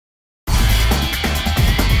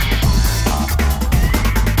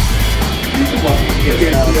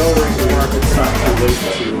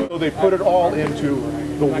So they put it all into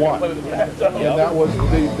the one, and that was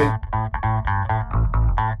they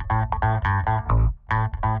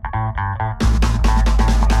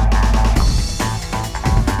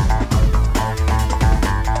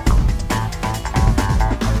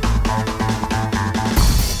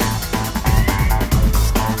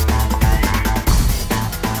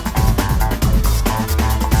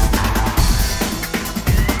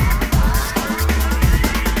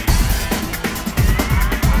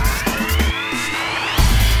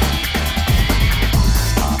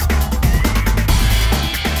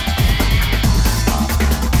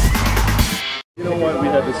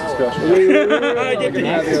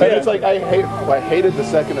And it's like I hated the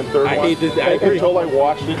second and third one until I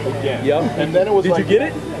watched it again. Yep. And then it was Did you get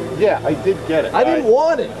it? Yeah, I did get it. I didn't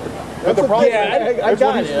want it. But the problem I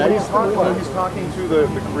got it. When he's talking to the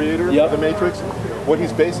creator of the Matrix, what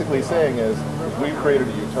he's basically saying is, we created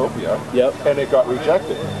a utopia, and it got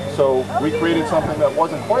rejected. So we created something that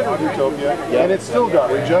wasn't quite a utopia, and it still got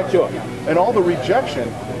rejected. And all the rejection,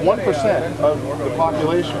 1% of the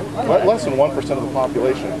population, less than 1% of the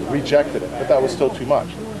population rejected it, but that was still too much.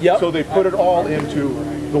 So they put it all into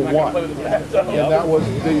the one. And that was,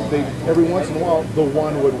 every once in a while, the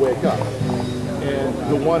one would wake up. And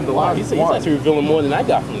the last one. He's actually revealing more than I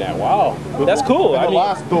got from that. Wow, that's cool. And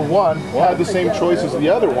the one had the same choice as the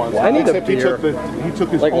other ones. I need a beer. He took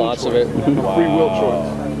his like own lots choice, of it. free will choice,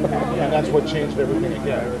 and that's what changed everything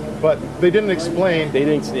again. But they didn't explain. They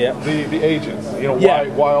didn't. The agents. You know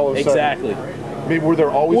why all of a sudden. Exactly. Maybe were there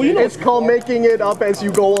always? Well, it's called making it up as you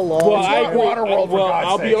go along. Well, I agree.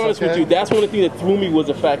 I'll be honest with you. That's one of the things that threw me was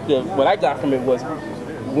the fact that what I got from it was,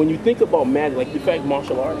 when you think about magic, like the fact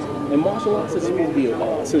martial arts, and martial arts is supposed to be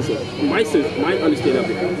my understanding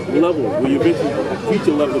of the level where you eventually reach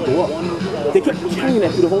your level to go up. They kept carrying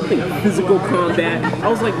that through the whole thing, physical combat. I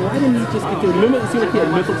was like, why didn't he just get there? Remember, it seemed like he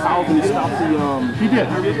had mental powers when he stopped the. He did.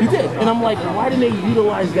 He did, and I'm like, why didn't they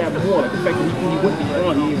utilize that more? Like the fact that he went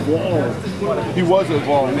beyond, he evolved. He was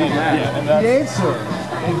evolving. And that's, the answer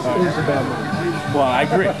is about me. Well, I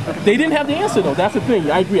agree. They didn't have the answer though. That's the thing.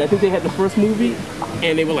 I agree. I think they had the first movie,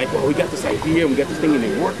 and they were like, "Well, we got this idea, and we got this thing," and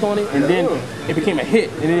they worked on it, and then it became a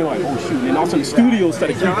hit. And then they were like, "Oh shoot!" And then also the studios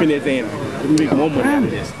started creeping it, saying, "We make more money out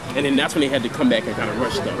of this." And then that's when they had to come back and kind of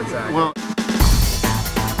rush stuff. Well.